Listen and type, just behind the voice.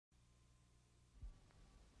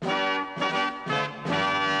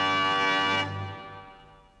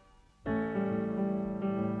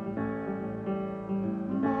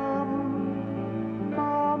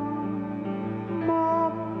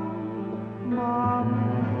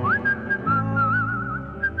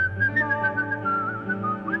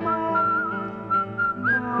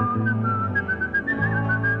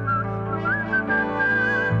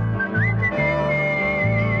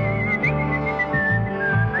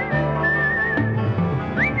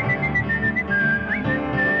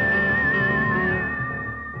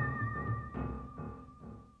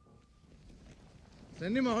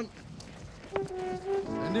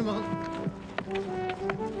him on.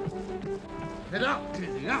 Head up,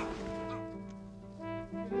 Tizzy, up.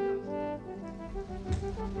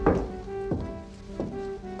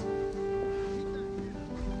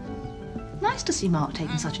 Nice to see Mark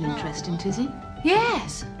taking such an interest in Tizzy.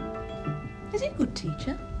 Yes. Is he a good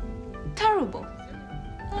teacher? Terrible.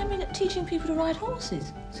 I'm in at teaching people to ride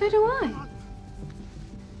horses. So do I.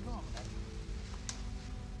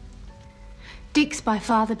 Dick's by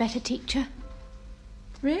far the better teacher.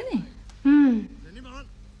 Really?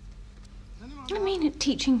 I mean at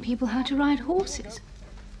teaching people how to ride horses.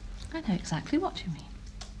 I know exactly what you mean.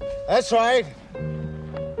 That's right.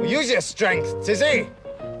 Well, use your strength, Tizzy.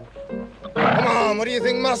 Come on, what do you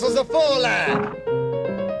think muscles are for, lad?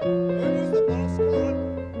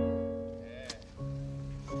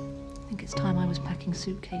 I think it's time I was packing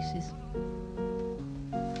suitcases.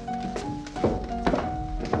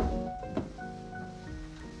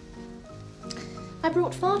 I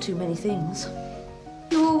brought far too many things.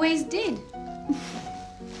 You always did.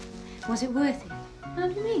 Was it worth it? How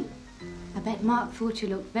do you mean? I bet Mark thought you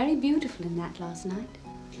looked very beautiful in that last night.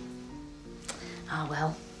 Ah,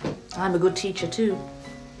 well, I'm a good teacher too.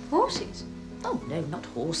 Horses? Oh, no, not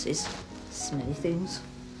horses. Smelly things.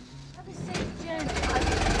 Have a safe journey.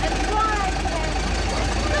 And drive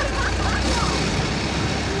then.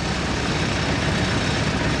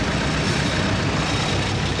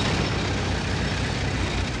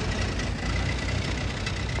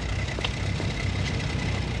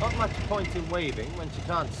 Not much point in waving when she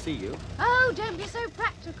can't see you. Oh, don't be so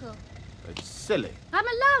practical. It's silly. I'm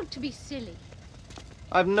allowed to be silly.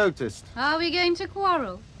 I've noticed. Are we going to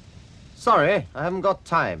quarrel? Sorry, I haven't got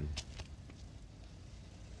time.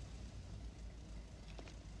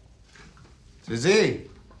 Tizzy,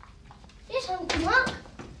 Yes, Uncle Mark.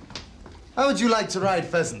 how would you like to ride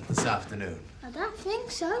pheasant this afternoon? I don't think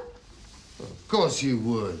so. Of course you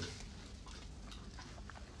would.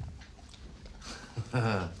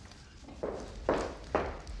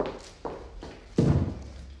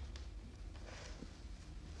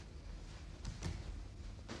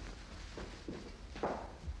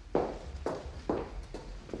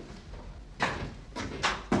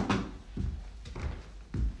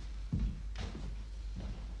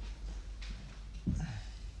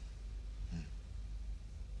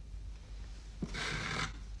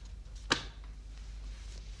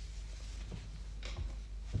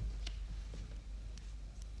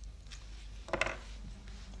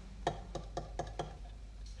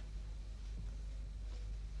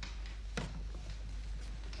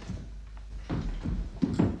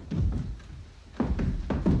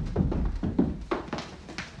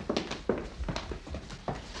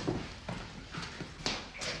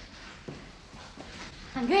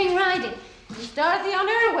 I'm going riding. Is Dorothy on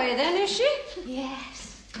her way then, is she?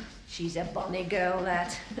 Yes. She's a bonny girl,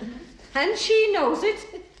 that. And she knows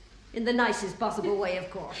it. In the nicest possible way, of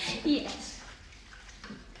course. Yes.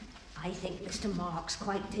 I think Mr. Mark's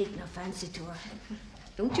quite taken a fancy to her.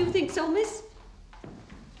 Don't you think so, miss?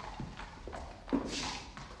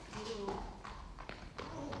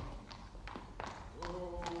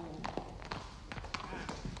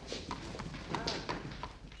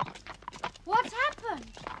 What's happened?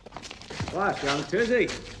 Well, that's young Tizzy.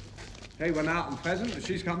 He went out on pheasant and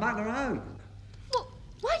she's come back on her own. Well,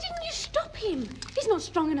 why didn't you stop him? He's not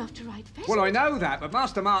strong enough to ride pheasant. Well, I know that, but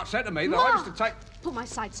Master Mark said to me that I was to take... Put my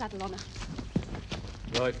side saddle on her.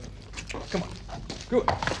 Right. Come on. Good.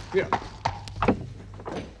 Here.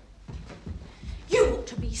 You ought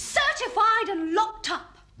to be certified and locked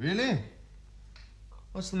up. Really?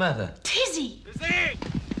 What's the matter? Tizzy! Tizzy!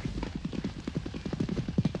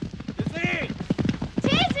 Tizzy!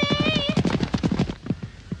 Tizzy!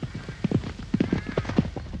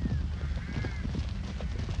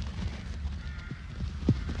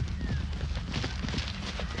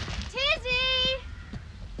 Tizzy!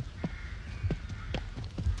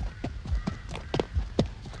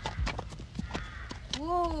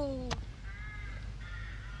 Whoa.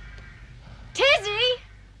 Tizzy!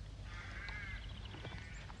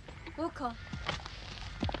 Walk on.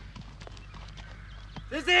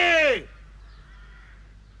 Tizzy!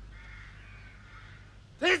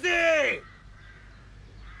 Tizzy!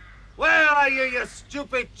 Where are you, you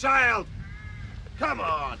stupid child? Come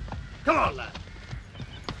on. Come on, lad.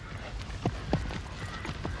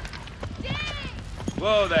 Dick!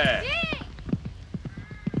 Whoa there. Dick!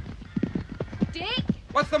 Dick?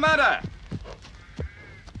 What's the matter?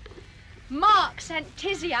 Mark sent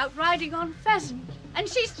Tizzy out riding on pheasant, and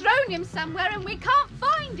she's thrown him somewhere and we can't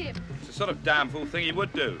find him. It's the sort of damn fool thing he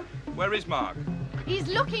would do. Where is Mark? He's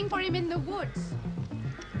looking for him in the woods.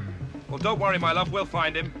 Well, don't worry, my love. We'll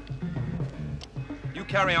find him. You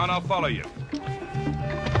carry on, I'll follow you.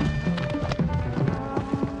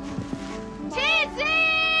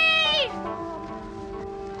 Tizzy!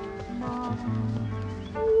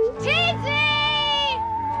 Tizzy!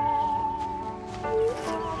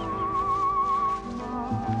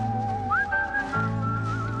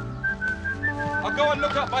 I'll go and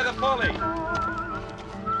look up by the folly.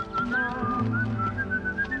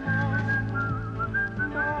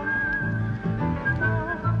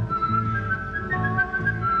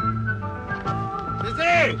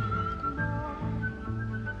 Tizzy!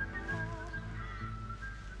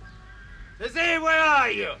 Tizzy, where are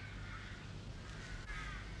you?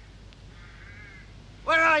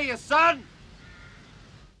 Where are you, son?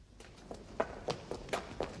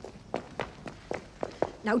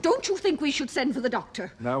 Now, don't you think we should send for the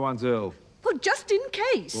doctor? No one's ill. Well, just in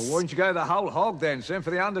case. Well, why don't you go the whole hog then? Send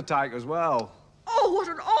for the undertaker as well. Oh, what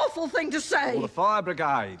an awful thing to say. Or the fire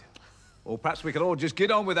brigade. Or perhaps we could all just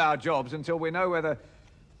get on with our jobs until we know whether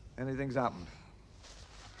anything's happened.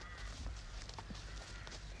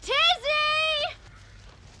 Tizzy!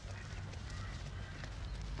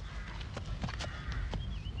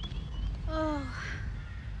 Oh,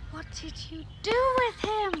 what did you do with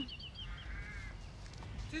him?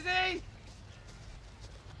 Tizzy!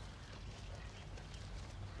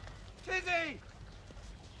 Tizzy!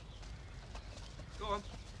 Go on.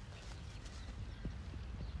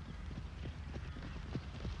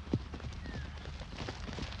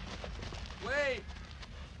 Wait!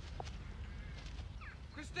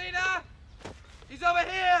 Christina! He's over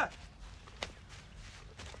here!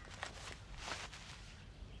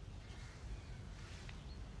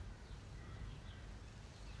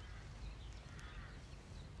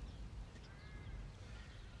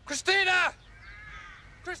 Christina!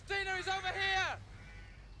 Christina is over here!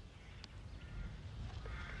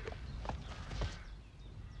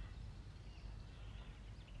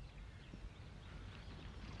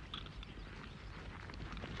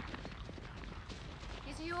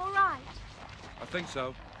 Is he all right? I think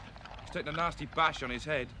so. He's taken a nasty bash on his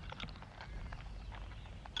head.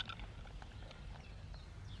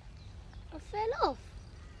 I fell off.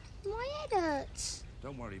 My head hurts.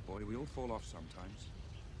 Don't worry, boy. We all fall off sometimes.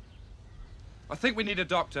 I think we need a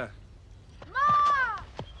doctor. Ma!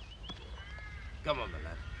 Come on, my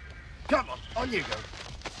lad. Come on you go.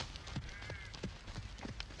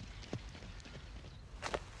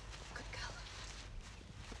 Good girl.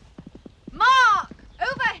 Mark!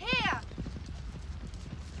 Over here!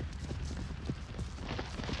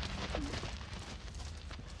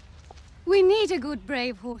 We need a good,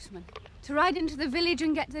 brave horseman to ride into the village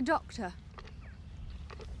and get the doctor.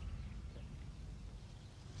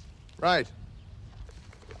 Right.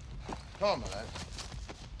 Come on, my lad.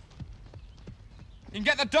 You can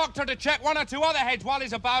get the doctor to check one or two other heads while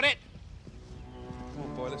he's about it. Come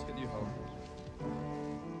on, boy, let's get you home.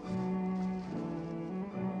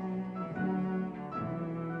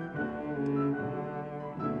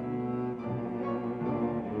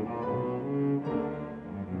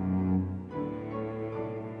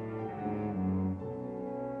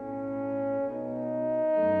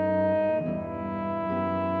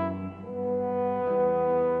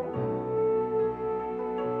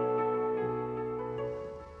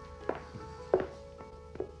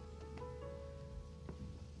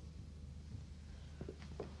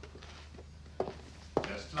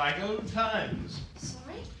 Like old times.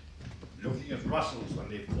 Sorry? Looking at Russells when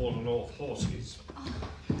they've fallen off horses.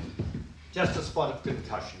 Just a spot of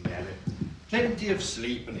concussion, Mary. Plenty of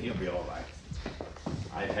sleep and he'll be all right.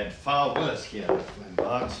 I've had far worse here at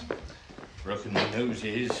Flambards. Broken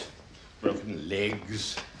noses, broken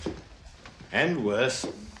legs, and worse.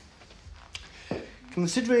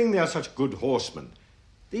 Considering they are such good horsemen,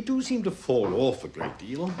 they do seem to fall off a great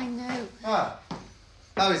deal. I know. Ah.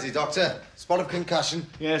 How is he, Doctor? Spot of concussion?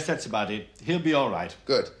 Yes, that's about it. He'll be all right.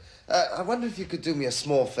 Good. I wonder if you could do me a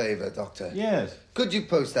small favour, Doctor. Yes. Could you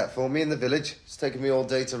post that for me in the village? It's taken me all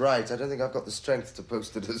day to write. I don't think I've got the strength to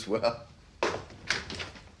post it as well.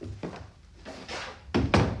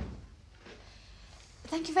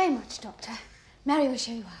 Thank you very much, Doctor. Mary will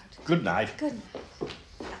show you out. Good night. Good night.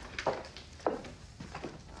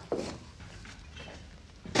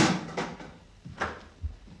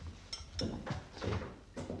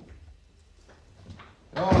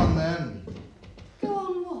 Go on, then. Go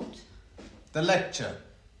on what? The lecture.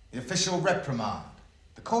 The official reprimand.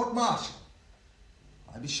 The court-martial.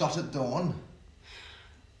 I'll be shot at dawn.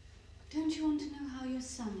 Don't you want to know how your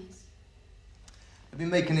son is? Let me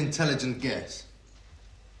make an intelligent guess.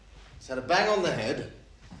 He's had a bang on the head,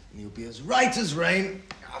 and he'll be as right as rain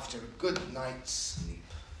after a good night's sleep.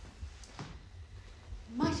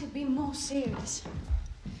 It might have been more serious.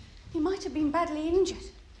 He might have been badly injured.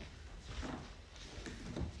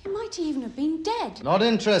 He might even have been dead. Not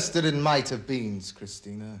interested in might-have-beens,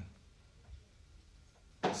 Christina.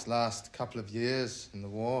 This last couple of years in the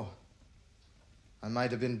war, I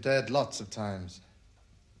might have been dead lots of times.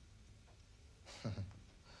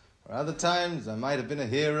 Or other times, I might have been a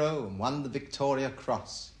hero and won the Victoria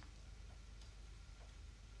Cross.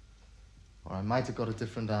 Or I might have got a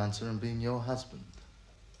different answer and been your husband.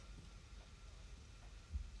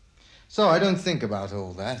 So I don't think about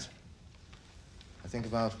all that. I think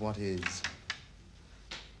about what is.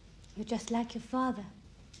 You're just like your father.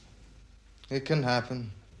 It can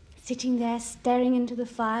happen. Sitting there, staring into the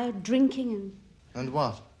fire, drinking and... And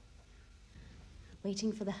what?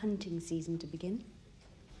 waiting for the hunting season to begin.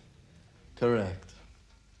 Correct.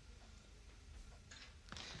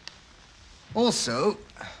 Also,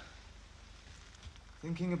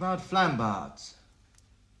 thinking about Flambards.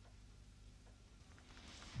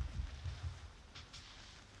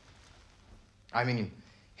 I mean,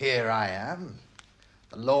 here I am,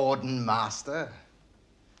 the Lord and Master,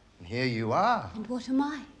 and here you are. And what am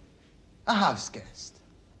I? A house guest.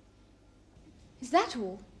 Is that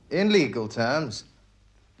all? In legal terms,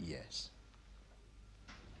 yes.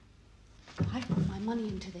 I've put my money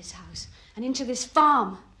into this house and into this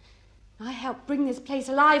farm. I helped bring this place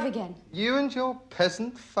alive again. You and your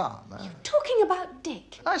peasant farmer? You're talking about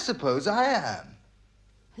Dick. I suppose I am.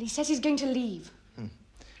 Well, he says he's going to leave.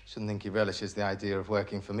 Shouldn't think he relishes the idea of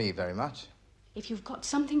working for me very much. If you've got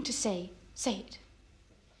something to say, say it.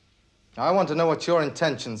 I want to know what your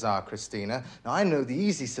intentions are, Christina. Now, I know the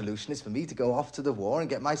easy solution is for me to go off to the war and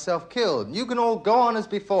get myself killed. And you can all go on as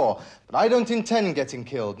before. But I don't intend getting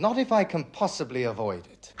killed. Not if I can possibly avoid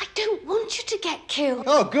it. I don't want you to get killed.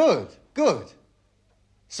 Oh, good, good.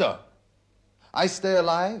 So, I stay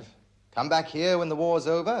alive, come back here when the war's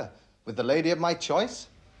over, with the lady of my choice.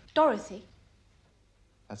 Dorothy.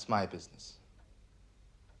 That's my business.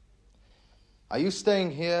 Are you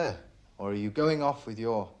staying here, or are you going off with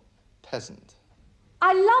your peasant?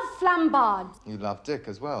 I love Flambards. You love Dick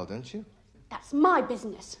as well, don't you? That's my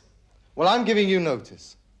business. Well, I'm giving you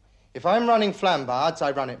notice. If I'm running Flambards,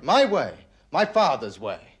 I run it my way, my father's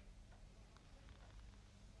way.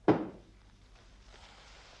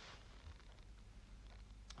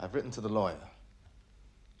 I've written to the lawyer.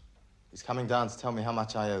 He's coming down to tell me how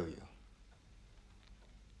much I owe you.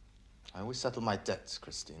 I always settle my debts,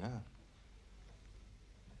 Christina.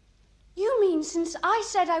 You mean since I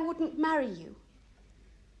said I wouldn't marry you,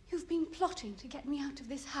 you've been plotting to get me out of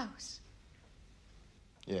this house?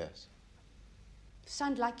 Yes.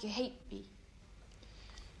 Sound like you hate me.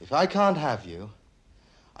 If I can't have you,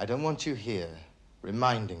 I don't want you here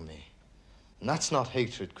reminding me. And that's not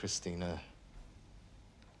hatred, Christina.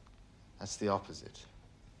 That's the opposite.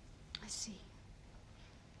 I see.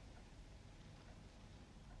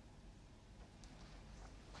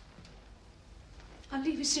 I'll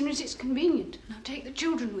leave as soon as it's convenient, and I'll take the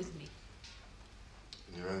children with me.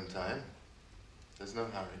 In your own time. There's no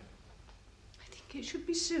hurry. I think it should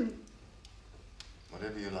be soon.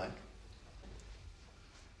 Whatever you like.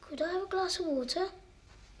 Could I have a glass of water?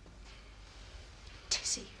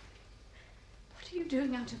 Tizzy, what are you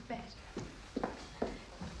doing out of bed?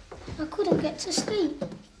 I couldn't get to sleep.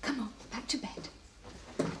 Come on, back to bed.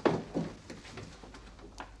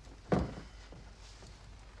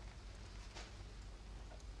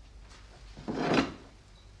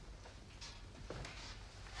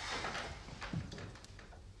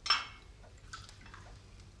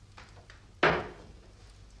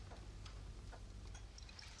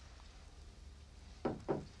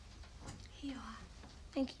 Here you are.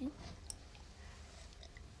 Thank you.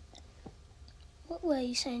 What were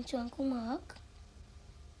you saying to Uncle Mark?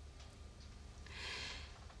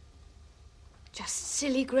 Just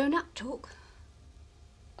silly grown-up talk.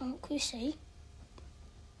 Aunt Chrissy,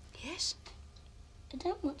 Yes? I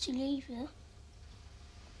don't want to leave you.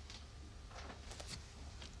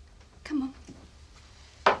 Come on.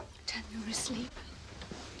 Pretend you're asleep.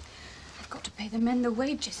 I've got to pay the men the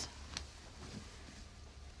wages.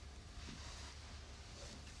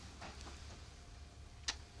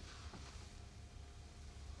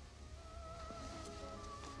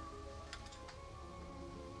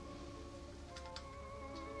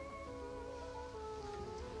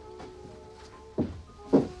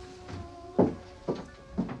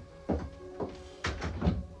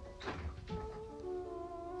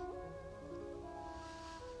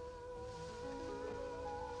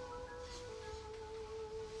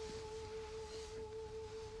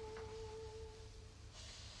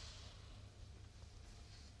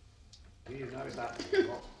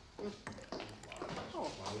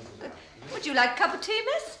 Would you like a cup of tea,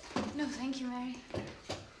 miss? No, thank you, Mary.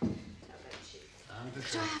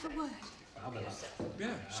 Could I have a word?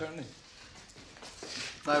 Yeah, certainly.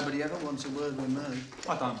 Nobody ever wants a word with me.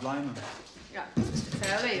 I don't blame him. Yeah, Mr.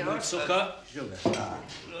 Fairley, you're... Sucker. Sugar.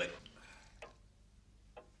 Right.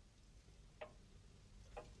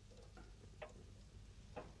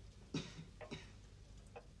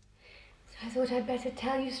 I thought I'd better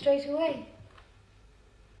tell you straight away.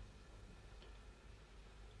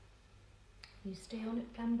 You stay on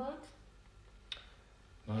at Flambards?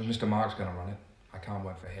 Well, if Mr. Mark's going to run it, I can't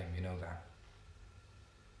work for him, you know that.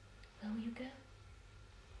 Where will you go?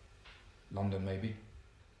 London, maybe.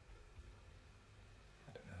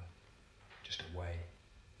 I don't know. Just away.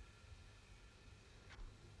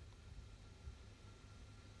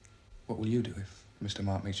 What will you do if Mr.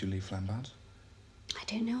 Mark makes you leave Flambards? I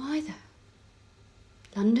don't know either.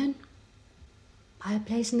 London? Buy a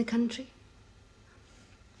place in the country?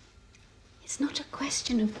 It's not a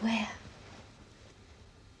question of where.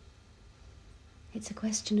 It's a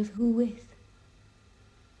question of who with.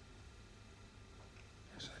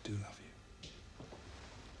 Yes, I do love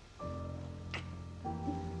you.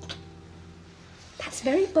 That's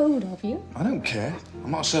very bold of you. I don't care.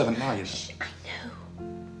 I'm not a servant now, you know. Shh, I know.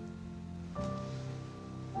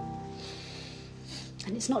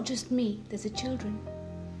 And it's not just me. There's the children.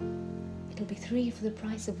 It'll be 3 for the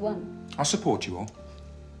price of 1. I'll support you all.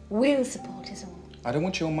 We'll support us all. I don't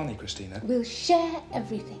want your money, Christina. We'll share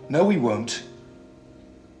everything. No, we won't.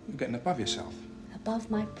 You're getting above yourself. Above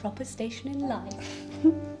my proper station in life.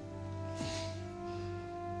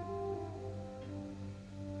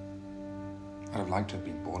 I'd have liked to have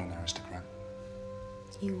been born an aristocrat.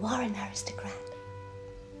 You are an aristocrat.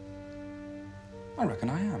 I reckon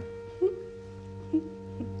I am.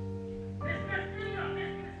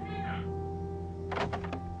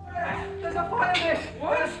 There's a fire, miss!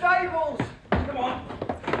 We're in the stables! Come on.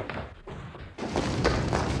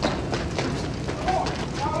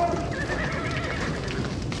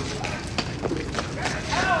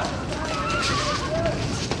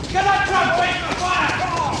 Get that truck away from the fire!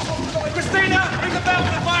 Christina, ring the bell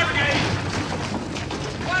for the fire brigade!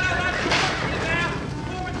 Why not have the there?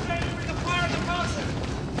 Forward stage with the fire in the mountain!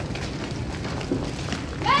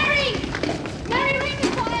 Mary! Mary, ring the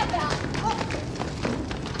fire bell!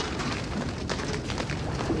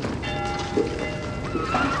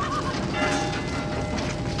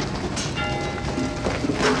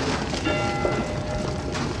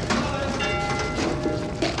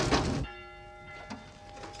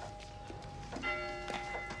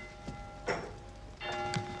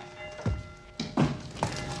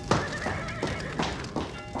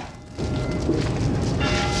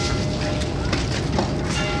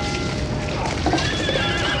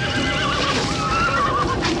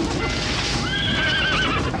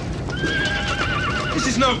 This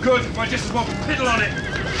is no good. I just as well piddle on it.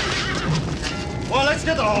 Well, let's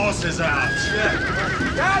get the horses out. Yeah.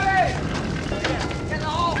 Gary! Get the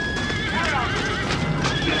hole!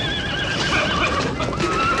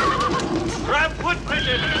 Grab footprint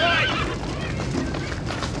in. Right.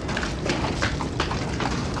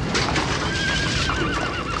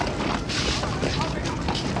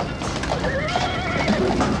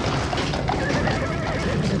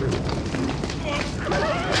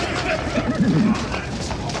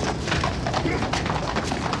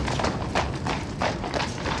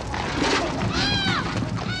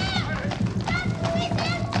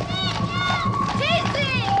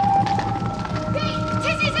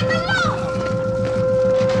 Tizzy's in the loft!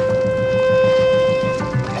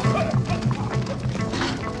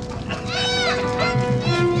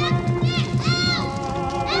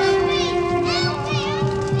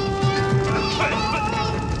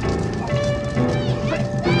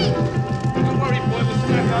 Don't worry, boy. We'll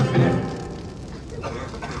snap out of here.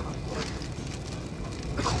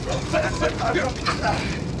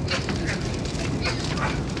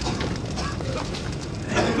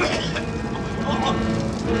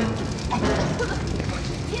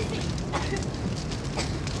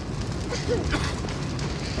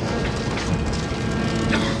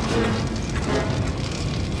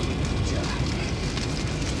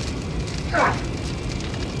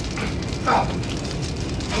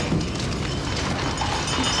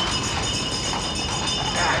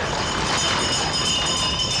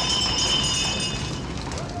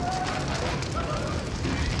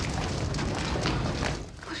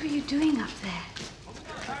 What were you doing up there?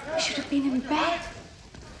 You should have been in bed.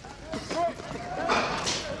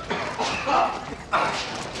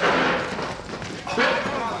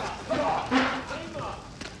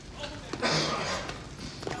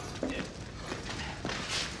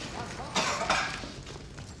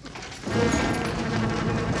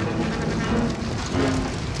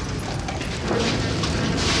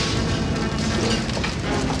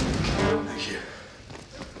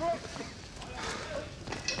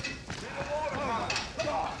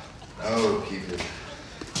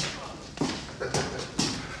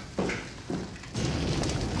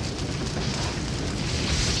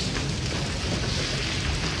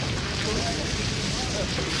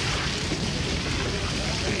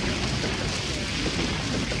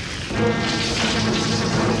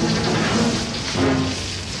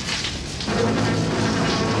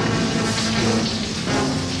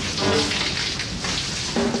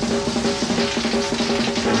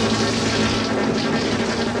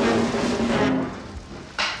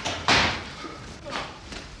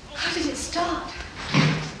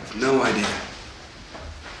 No idea.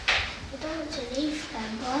 I don't want to leave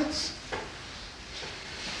Flambards.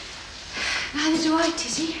 Neither do I,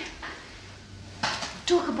 Tizzy.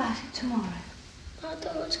 Talk about it tomorrow. I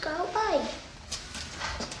don't want to go away.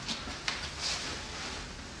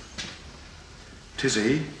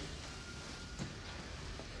 Tizzy?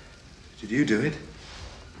 Did you do it?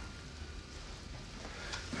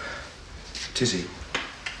 Tizzy?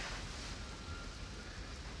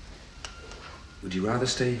 Would you rather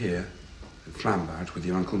stay here at Flambards with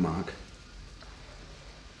your Uncle Mark?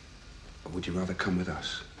 Or would you rather come with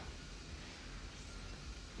us?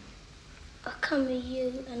 I'll come with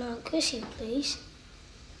you and Aunt Chrissy, please.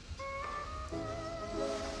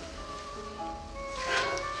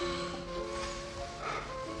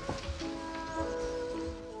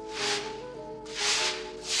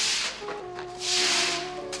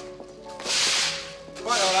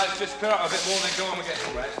 Right, all right, just clear out a bit more and then go on and get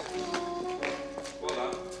some rest. Well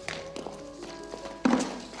done.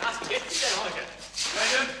 That's good, then, aren't you?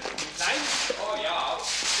 Brendan, you playing? Oh, yeah.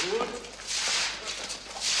 Good.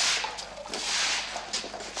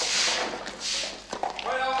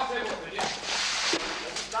 Right, I'll tell you what, did you?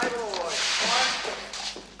 Stay all right.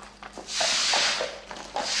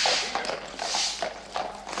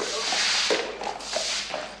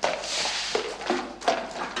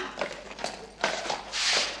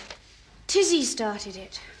 Tizzy started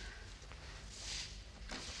it.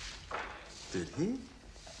 Did he?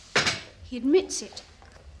 He admits it.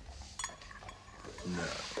 No.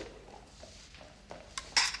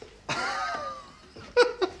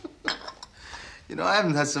 You know, I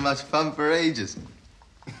haven't had so much fun for ages.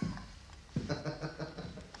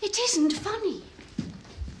 It isn't funny.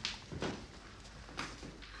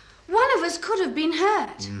 One of us could have been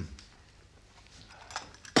hurt.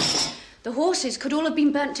 The horses could all have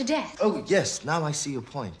been burnt to death. Oh, yes, now I see your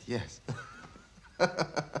point, yes.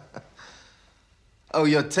 Oh,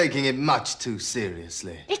 you're taking it much too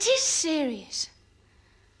seriously. It is serious.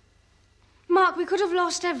 Mark, we could have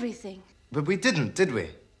lost everything. But we didn't, did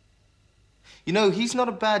we? You know, he's not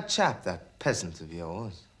a bad chap, that peasant of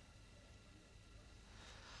yours.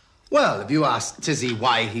 Well, have you asked Tizzy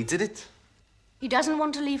why he did it? He doesn't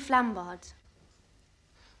want to leave Flambards.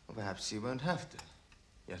 Well, perhaps he won't have to.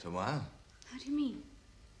 Yet a while. How do you mean?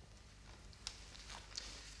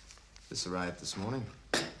 This arrived this morning.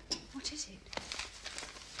 What is it?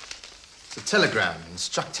 It's a telegram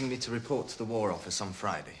instructing me to report to the War Office on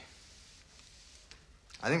Friday.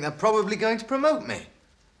 I think they're probably going to promote me.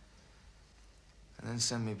 And then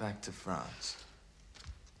send me back to France.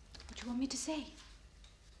 What do you want me to say?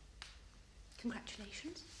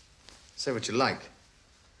 Congratulations. Say what you like.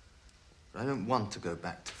 But I don't want to go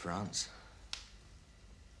back to France.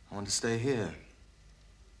 I want to stay here.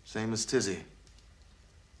 Same as Tizzy.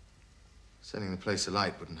 Setting the place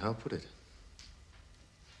alight wouldn't help, would it?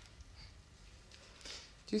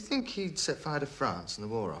 Do you think he'd set fire to France and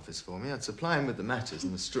the War Office for me? I'd supply him with the matches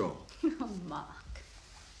and the straw. Oh, Mark.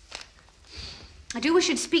 I do wish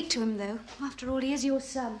you'd speak to him, though. After all, he is your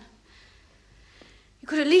son. You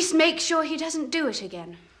could at least make sure he doesn't do it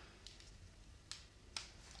again.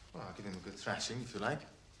 Well, I'll give him a good thrashing, if you like.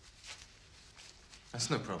 That's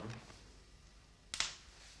no problem.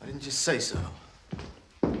 Why didn't you say so?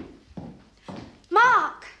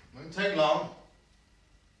 Mark! Won't take long.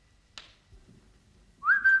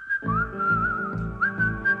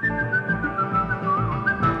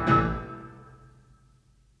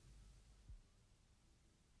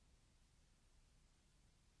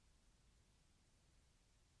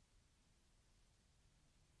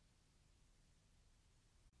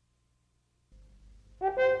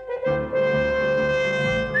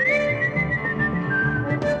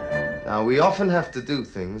 Now, we often have to do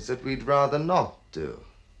things that we'd rather not do.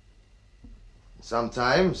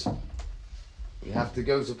 Sometimes we have to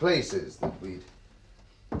go to places that we'd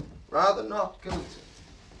rather not go to.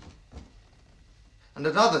 And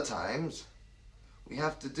at other times, we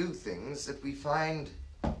have to do things that we find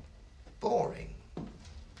boring,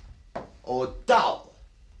 or dull,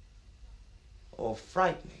 or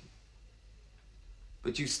frightening.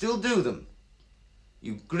 But you still do them.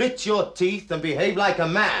 You grit your teeth and behave like a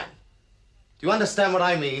man. Do you understand what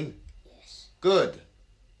I mean? Yes. Good.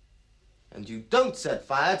 And you don't set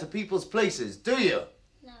fire to people's places, do you?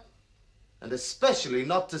 No. And especially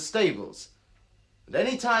not to stables. And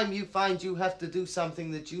any time you find you have to do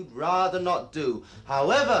something that you'd rather not do,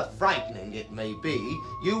 however frightening it may be,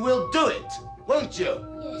 you will do it, won't you?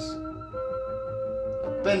 Yes.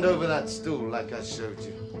 Now bend over that stool like I showed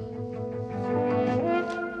you.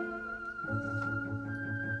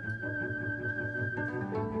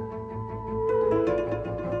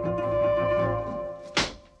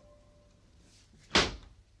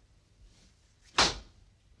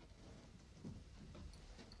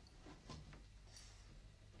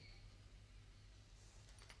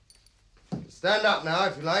 Stand up now,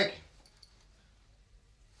 if you like.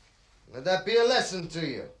 Let that be a lesson to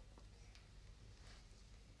you.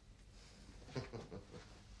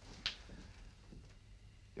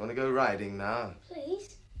 You want to go riding now?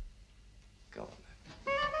 Please? Go on,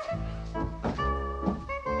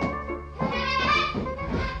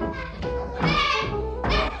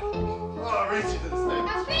 Oh, reach into the snake.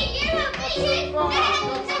 I'll beat you, I'll beat you!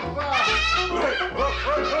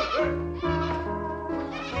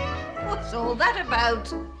 What's all that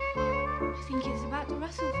about? I think it's about the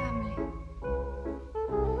Russell family.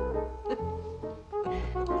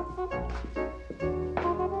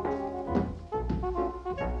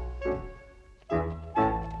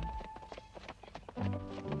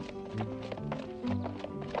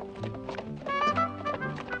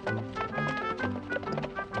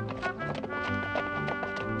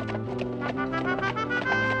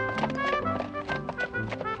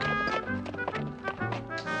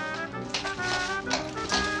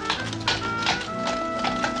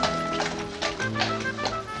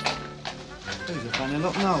 He's a funny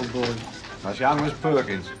looking old boy. As young as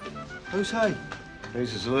Perkins. Who's he?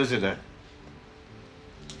 He's a solicitor.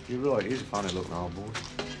 You're right, he's a funny looking old boy.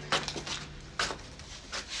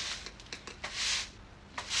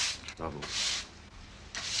 Trouble.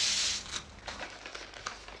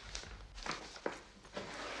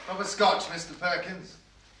 Have a scotch, Mr. Perkins.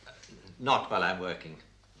 Not while I'm working.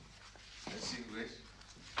 As you wish.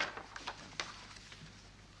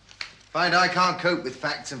 Find I can't cope with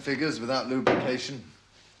facts and figures without lubrication.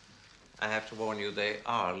 I have to warn you, they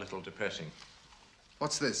are a little depressing.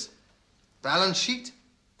 What's this? Balance sheet?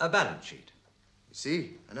 A balance sheet. You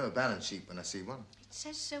see, I know a balance sheet when I see one. It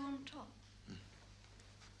says so on top.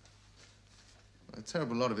 A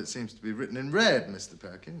terrible lot of it seems to be written in red, Mr.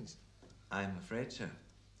 Perkins. I'm afraid so.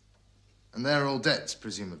 And they're all debts,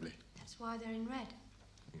 presumably. That's why they're in red.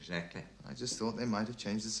 Exactly. I just thought they might have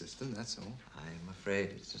changed the system, that's all. I'm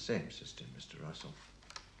afraid it's the same system, Mr. Russell.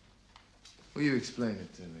 Will you explain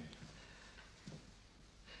it to me?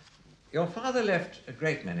 Your father left a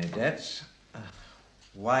great many debts.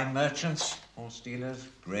 Wine merchants, horse dealers,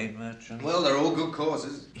 grain merchants. Well, they're all good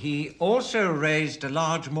causes. He also raised a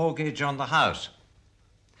large mortgage on the house.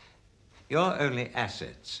 Your only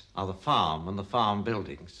assets are the farm and the farm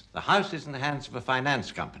buildings. The house is in the hands of a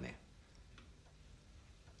finance company.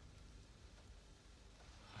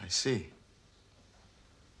 I see.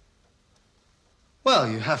 Well,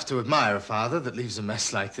 you have to admire a father that leaves a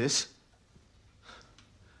mess like this.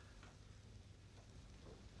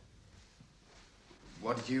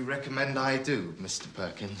 What do you recommend I do, Mr.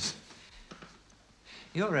 Perkins?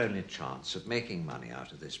 Your only chance of making money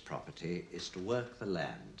out of this property is to work the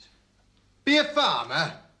land. Be a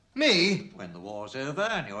farmer? Me? When the war's over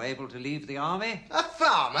and you're able to leave the army. A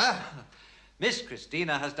farmer? Miss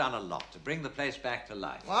Christina has done a lot to bring the place back to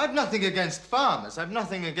life. Well, I've nothing against farmers. I've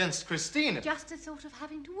nothing against Christina. Just the thought of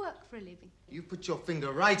having to work for a living. You put your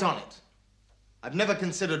finger right on it. I've never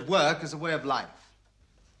considered work as a way of life.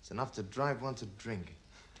 It's enough to drive one to drink.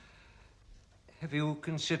 Have you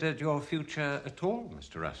considered your future at all,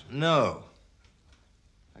 Mr. Russell? No.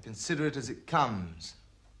 I consider it as it comes,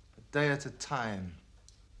 a day at a time.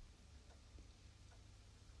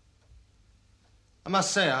 I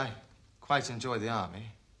must say I quite enjoy the army.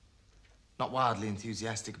 Not wildly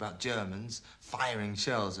enthusiastic about Germans firing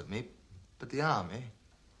shells at me, but the army,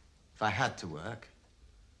 if I had to work.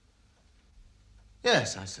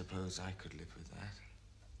 Yes, I suppose I could live with that.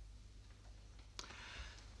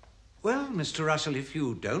 Well, Mr. Russell, if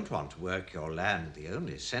you don't want to work your land, the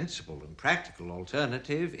only sensible and practical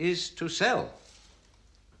alternative is to sell.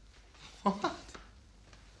 What?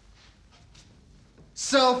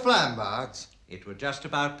 Sell Flambards? It would just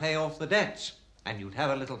about pay off the debts, and you'd have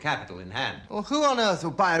a little capital in hand. Well, who on earth will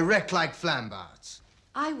buy a wreck like Flambards?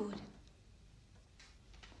 I would.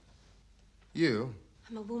 You?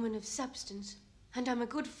 I'm a woman of substance, and I'm a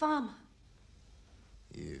good farmer.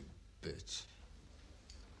 You bitch.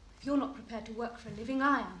 If you're not prepared to work for a living,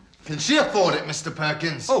 I am. Can she afford it, Mr.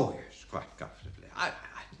 Perkins? Oh, yes, quite comfortably. I'm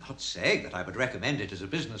not saying that I would recommend it as a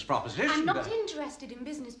business proposition. I'm not but... interested in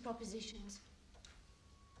business propositions.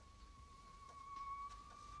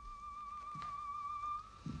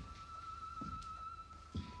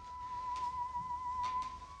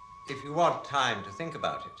 If you want time to think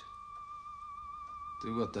about it.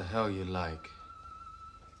 Do what the hell you like.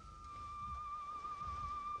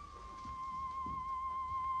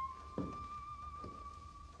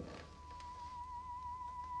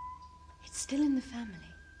 It's still in the family.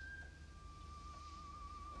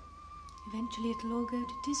 Eventually it'll all go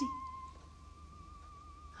to Dizzy.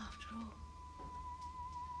 After all,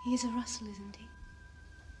 he is a Russell, isn't he?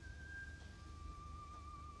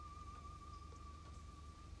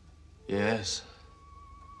 Yes.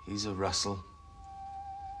 He's a Russell.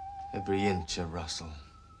 Every inch a Russell.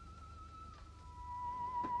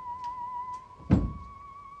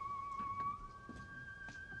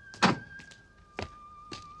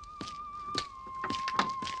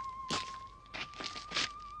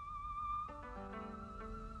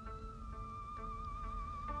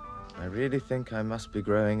 I really think I must be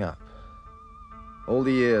growing up. All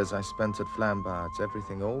the years I spent at Flambards,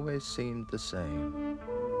 everything always seemed the same.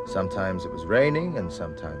 Sometimes it was raining, and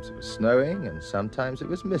sometimes it was snowing, and sometimes it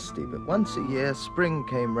was misty. But once a year, spring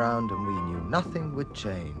came round, and we knew nothing would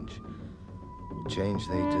change. Change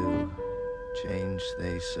they do. Change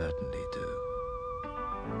they certainly do.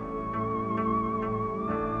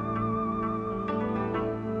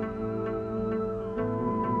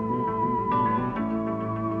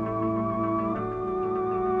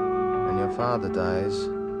 When your father dies,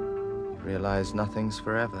 you realize nothing's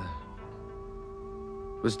forever.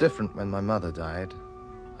 It was different when my mother died.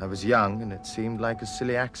 I was young, and it seemed like a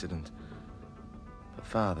silly accident. But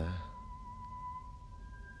Father...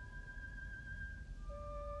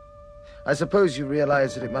 I suppose you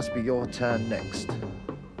realize that it must be your turn next.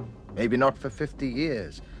 Maybe not for 50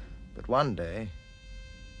 years, but one day,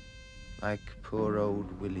 like poor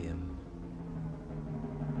old William.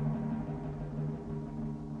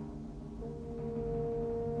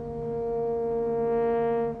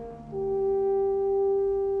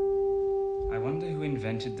 I wonder who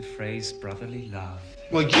invented the phrase brotherly love.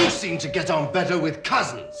 Well, you seem to get on better with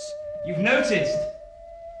cousins. You've noticed.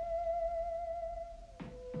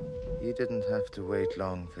 He didn't have to wait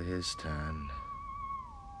long for his turn.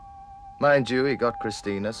 Mind you, he got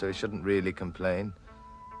Christina, so he shouldn't really complain.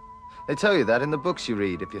 They tell you that in the books you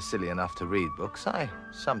read, if you're silly enough to read books. I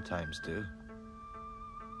sometimes do.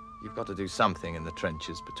 You've got to do something in the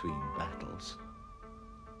trenches between battles.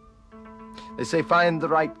 They say find the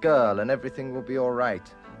right girl and everything will be all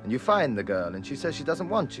right. And you find the girl and she says she doesn't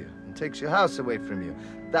want you and takes your house away from you.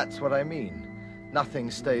 That's what I mean.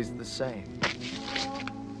 Nothing stays the same.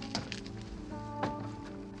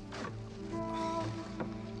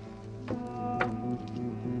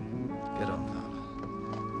 Get on, Father.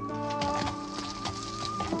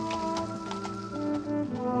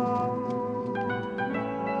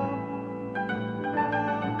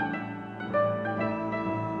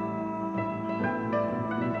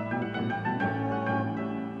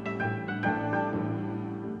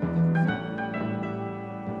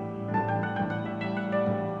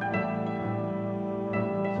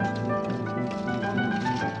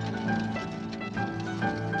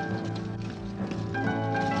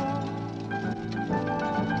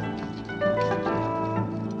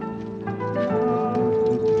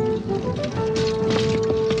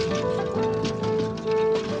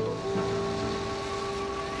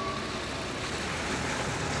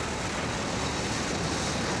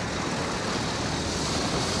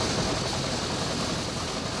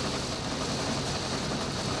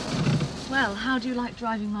 Well, how do you like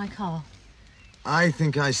driving my car? I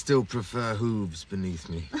think I still prefer hooves beneath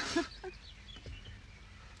me.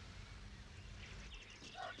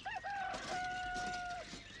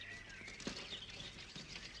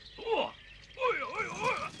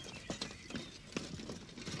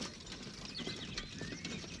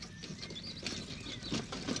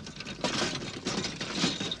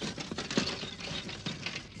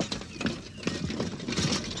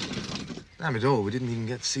 Damn it all, we didn't even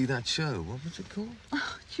get to see that show. What was it called?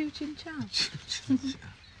 Oh, Choo Chin Chow.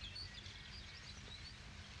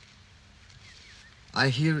 I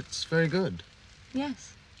hear it's very good.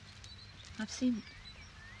 Yes, I've seen it.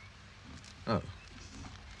 Oh.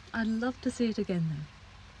 I'd love to see it again, though.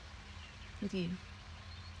 With you.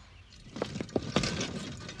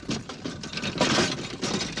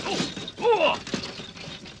 Oh!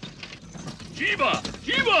 Jiba!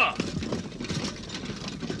 Jiba!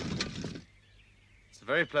 It's a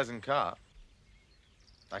very pleasant car.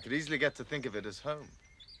 I could easily get to think of it as home.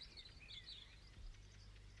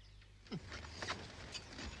 Do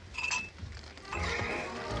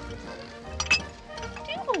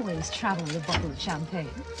you always travel with a bottle of champagne?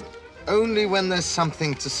 Only when there's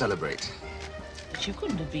something to celebrate. But you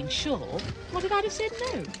couldn't have been sure. What if I'd have said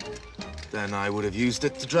no? Then I would have used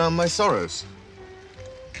it to drown my sorrows.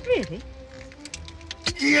 Really?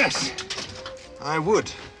 Yes! I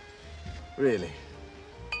would. Really.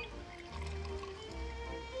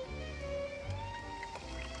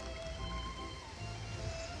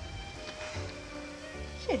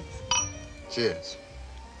 Cheers. Cheers.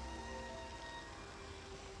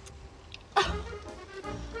 I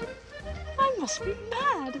must be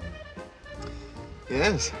mad.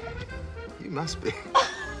 Yes, you must be.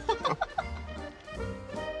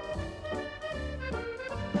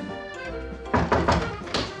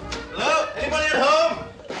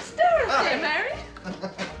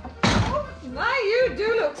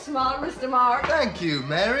 Mr. Mark. Thank you,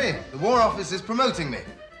 Mary. The War Office is promoting me.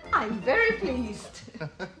 I'm very pleased.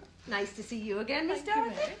 Nice to see you again, Miss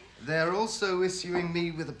Dorothy. They're also issuing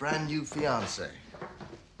me with a brand new fiancé.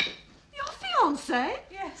 Your fiancé?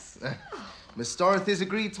 Yes. Miss Dorothy's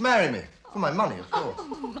agreed to marry me. For my money, of course.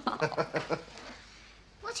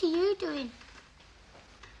 What are you doing?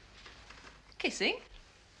 Kissing?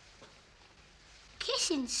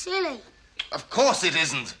 Kissing, silly. Of course it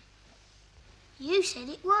isn't. You said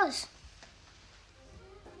it was.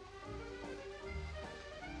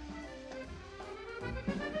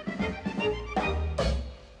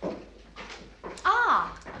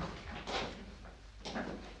 Ah.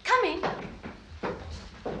 Come in.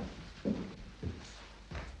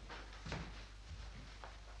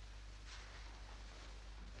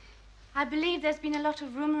 I believe there's been a lot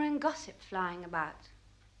of rumour and gossip flying about.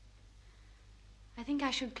 I think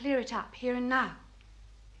I should clear it up here and now.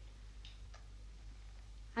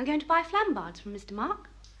 I'm going to buy Flambards from Mr. Mark.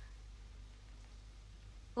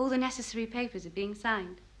 All the necessary papers are being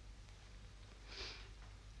signed.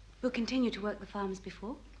 We'll continue to work the farm as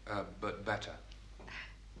before. But better.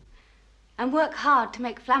 And work hard to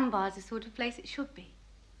make Flambards the sort of place it should be.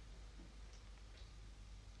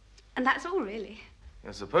 And that's all, really.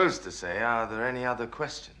 You're supposed to say, are there any other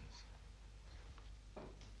questions?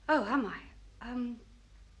 Oh, am I?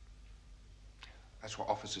 That's what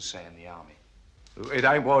officers say in the army. It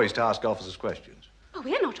ain't wise to ask officers questions. Oh,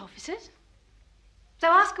 we're not officers. So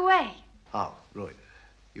ask away. Oh, right.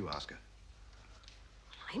 You ask her.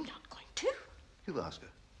 I'm not going to. You ask her.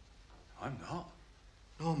 I'm not.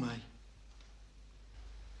 Nor me.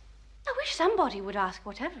 I wish somebody would ask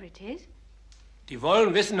whatever it is. Die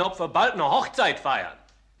wollen wissen, ob wir bald eine Hochzeit feiern.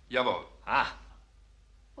 Jawohl. Ah.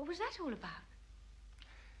 What was that all about?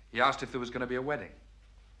 He asked if there was going to be a wedding.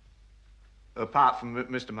 Apart from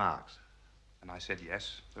Mr. Marks. And I said,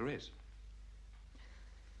 yes, there is.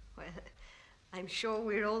 Well, I'm sure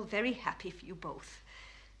we're all very happy for you both.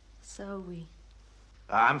 So are we.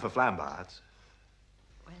 I'm for Flambards.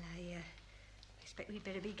 Well, I expect we'd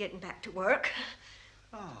better be getting back to work.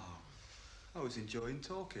 Oh, I was enjoying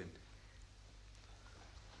talking.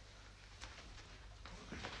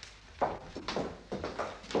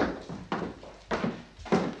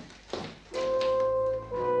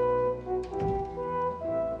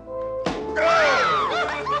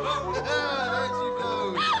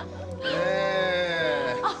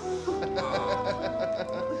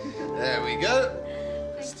 There we go.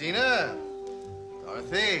 Christina, Dorothy.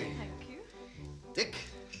 Thank you. Dick.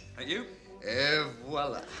 Thank you. Et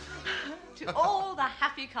voila. To all the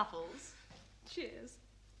happy couples. Cheers.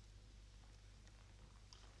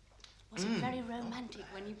 Was it very romantic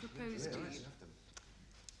when you proposed to you?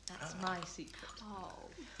 That's my secret. Oh.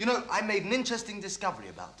 You know, I made an interesting discovery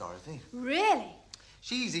about Dorothy. Really?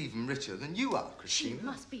 She's even richer than you are, She Christina.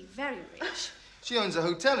 must be very rich. She owns a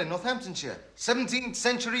hotel in Northamptonshire. 17th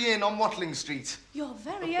Century Inn on Watling Street. Your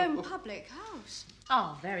very own public house.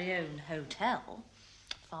 Our very own hotel.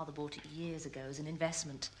 Father bought it years ago as an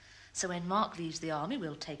investment. So when Mark leaves the army,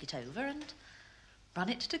 we'll take it over and run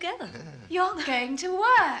it together. You're going to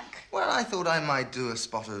work. Well, I thought I might do a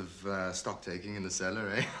spot of stock taking in the cellar,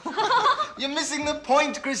 eh? You're missing the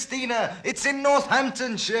point, Christina. It's in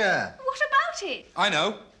Northamptonshire. What about it? I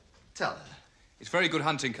know. Tell her. It's very good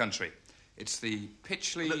hunting country. It's the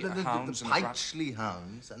Pytchley hounds and the Pytchley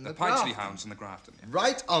hounds and the Pytchley Grafton. hounds and the Grafton. Yeah.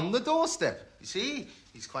 Right on the doorstep. You see,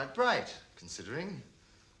 he's quite bright, considering.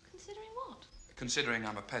 Considering what? Considering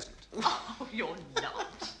I'm a peasant. Oh, you're not.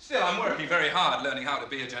 Still, I'm working very hard learning how to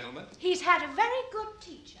be a gentleman. He's had a very good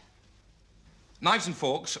teacher. Knives and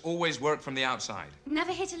forks always work from the outside.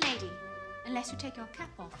 Never hit a lady, unless you take your cap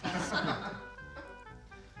off first.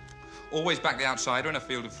 Always back the outsider in a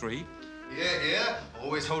field of three. Yeah.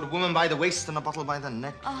 Always hold a woman by the waist and a bottle by the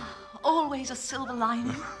neck. Oh, always a silver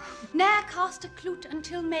lining. Ne'er cast a clute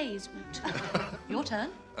until May's root. Your turn.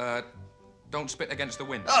 Don't spit against the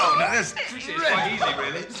wind. Oh, no, that's It's quite easy,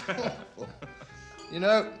 really. You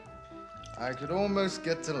know, I could almost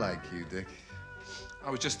get to like you, Dick. I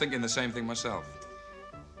was just thinking the same thing myself.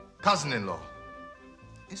 Cousin-in-law.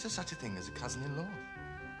 Is there such a thing as a cousin-in-law?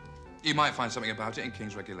 You might find something about it in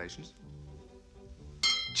King's Regulations.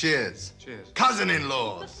 Cheers. Cheers.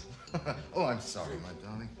 Cousin-in-laws. Oh, I'm sorry, my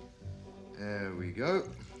darling. There we go.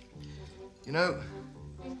 You know,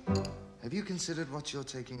 have you considered what you're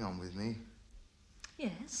taking on with me?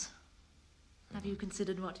 Yes. Have you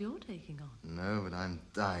considered what you're taking on? No, but I'm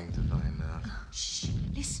dying to find out. Shh,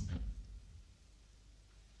 listen.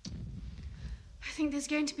 I think there's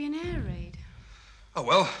going to be an air raid. Oh,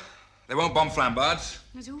 well, They won't bomb Flambards.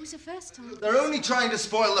 It's always the first time. They're only trying to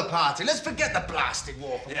spoil the party. Let's forget the blasted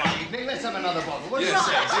war for one evening. Let's have another bottle. What do you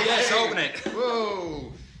say? Yes, open it.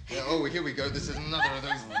 Whoa. Yeah, oh, here we go. This is another of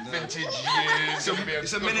those vintage years.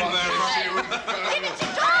 It's a minute there.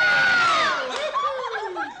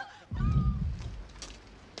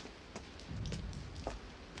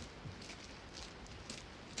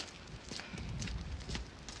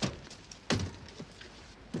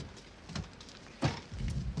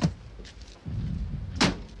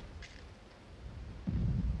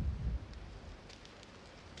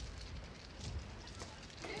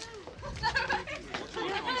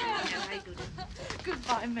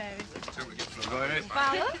 Goodbye, Mary.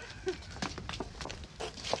 Father?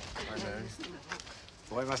 Hi, Mary.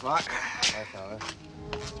 Boy, must luck. Hi, Father.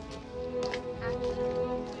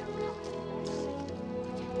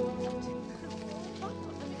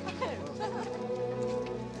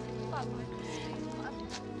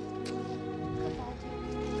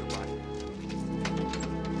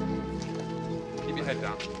 Keep your head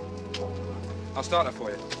down. I'll start it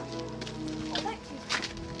for you.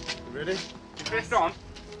 You ready? You drift on.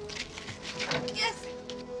 Yes.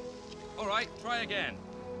 All right, try again.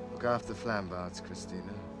 Look after Flambards,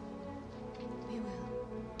 Christina. We will.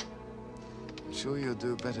 I'm sure you'll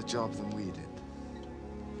do a better job than we did.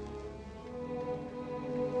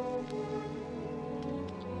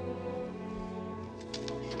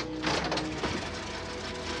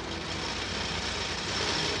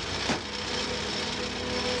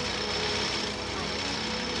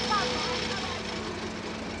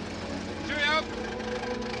 Cheerio.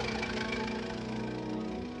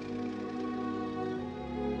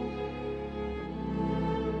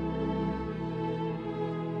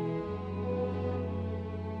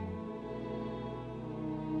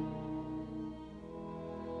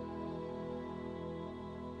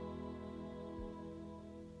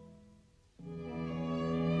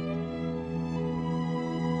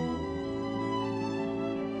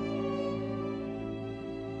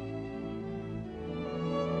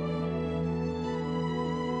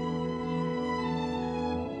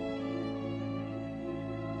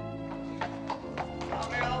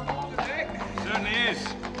 Certainly is.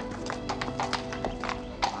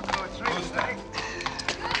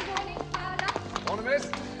 Morning, miss.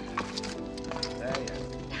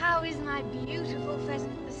 How is my beautiful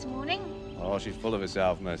pheasant this morning? Oh, she's full of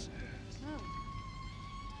herself, miss.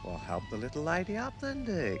 Well, help the little lady up then,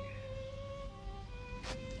 Dick.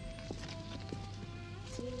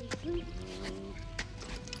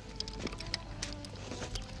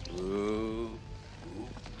 Ooh.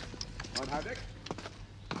 On how, Dick?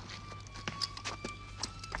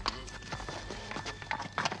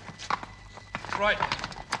 Right.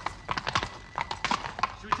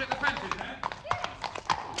 Should we check the pantries now?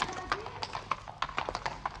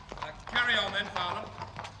 Carry on then, Farnham.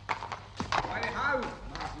 Righty how,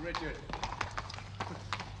 Master Richard.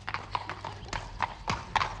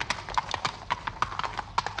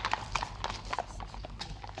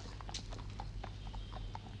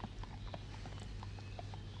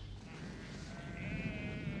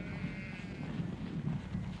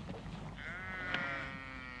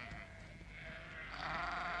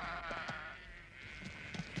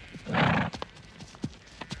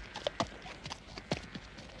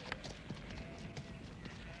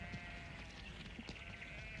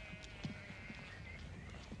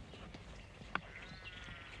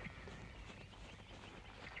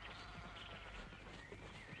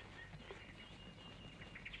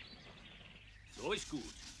 So ist gut.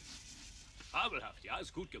 Fabelhaft, ja,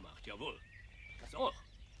 ist gut gemacht, jawohl. Das auch.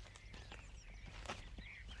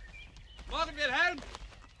 Morgen, Wilhelm.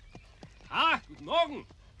 Ah, guten Morgen.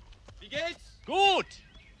 Wie geht's? Gut.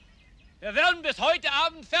 Wir werden bis heute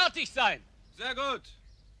Abend fertig sein. Sehr gut.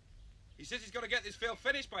 He says he's got to get this film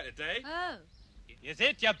finished by today. Oh. Ihr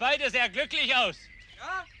seht ja beide sehr glücklich aus.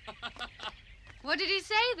 Yeah? What did he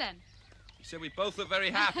say then? He said we both look very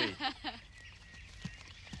happy.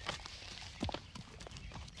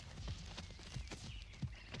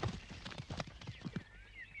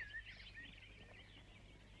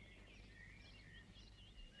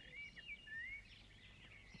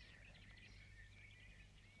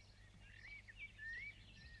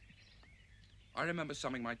 I remember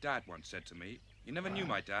something my dad once said to me. You never knew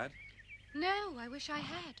my dad. No, I wish I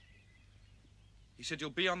had. He said you'll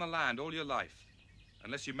be on the land all your life,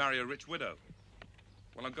 unless you marry a rich widow.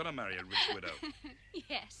 Well, I'm gonna marry a rich widow.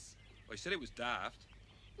 Yes. Well, he said it was daft.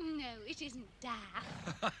 No, it isn't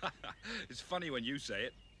daft. It's funny when you say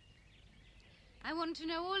it. I want to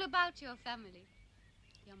know all about your family.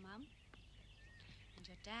 Your mum and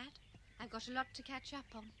your dad. I've got a lot to catch up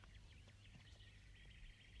on.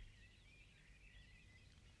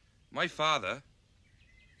 My father,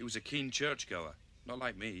 he was a keen churchgoer, not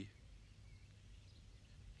like me.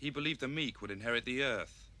 He believed the meek would inherit the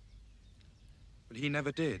earth. But he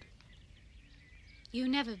never did. You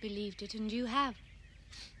never believed it, and you have.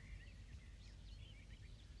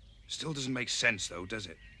 Still doesn't make sense, though, does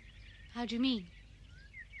it? How do you mean?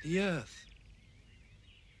 The earth.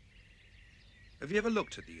 Have you ever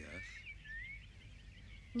looked at the earth?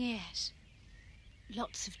 Yes.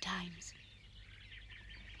 Lots of times.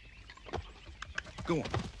 Go on.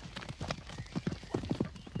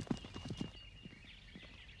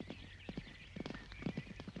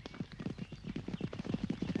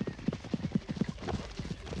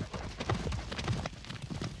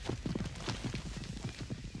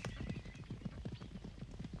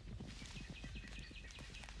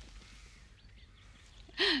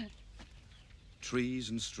 Trees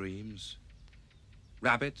and streams,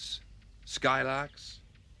 rabbits, skylarks.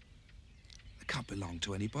 They can't belong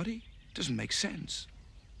to anybody. Doesn't make sense.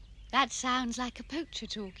 That sounds like a poacher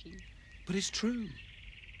talking. But it's true.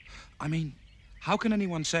 I mean, how can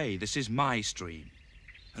anyone say this is my stream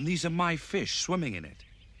and these are my fish swimming in it?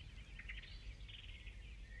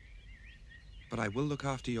 But I will look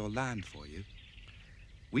after your land for you.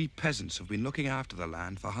 We peasants have been looking after the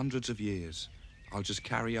land for hundreds of years. I'll just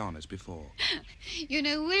carry on as before. You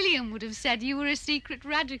know, William would have said you were a secret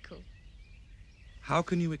radical. How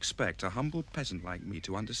can you expect a humble peasant like me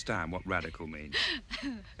to understand what radical means?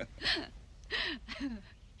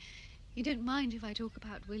 You don't mind if I talk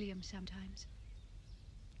about William sometimes?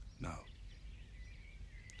 No.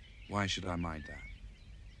 Why should I mind that?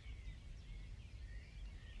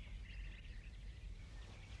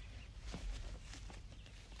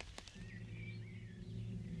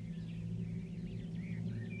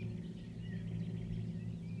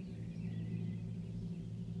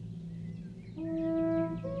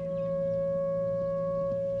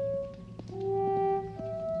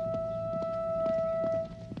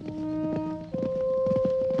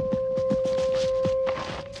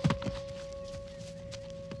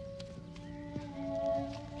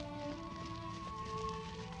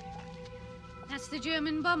 That's the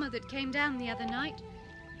German bomber that came down the other night.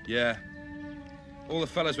 Yeah. All the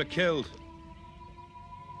fellas were killed.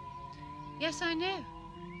 Yes, I know.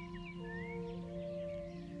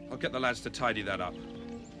 I'll get the lads to tidy that up.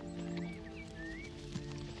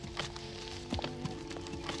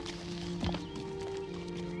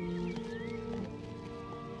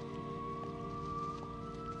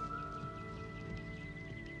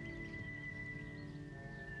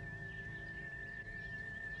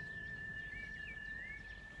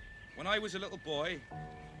 When I was a little boy,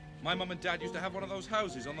 my mum and dad used to have one of those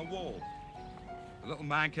houses on the wall. The little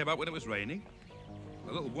man came out when it was raining.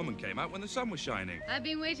 The little woman came out when the sun was shining. I've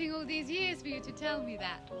been waiting all these years for you to tell me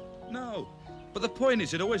that. No, but the point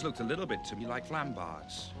is it always looked a little bit to me like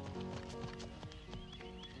Flambards.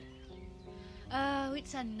 Oh,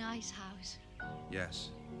 it's a nice house. Yes.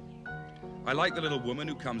 I like the little woman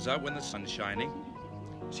who comes out when the sun's shining.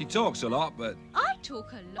 She talks a lot, but I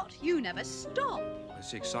talk a lot. You never stop. it's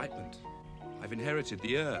the excitement. I've inherited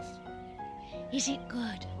the earth. Is it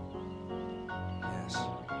good? Yes.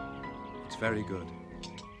 It's very good.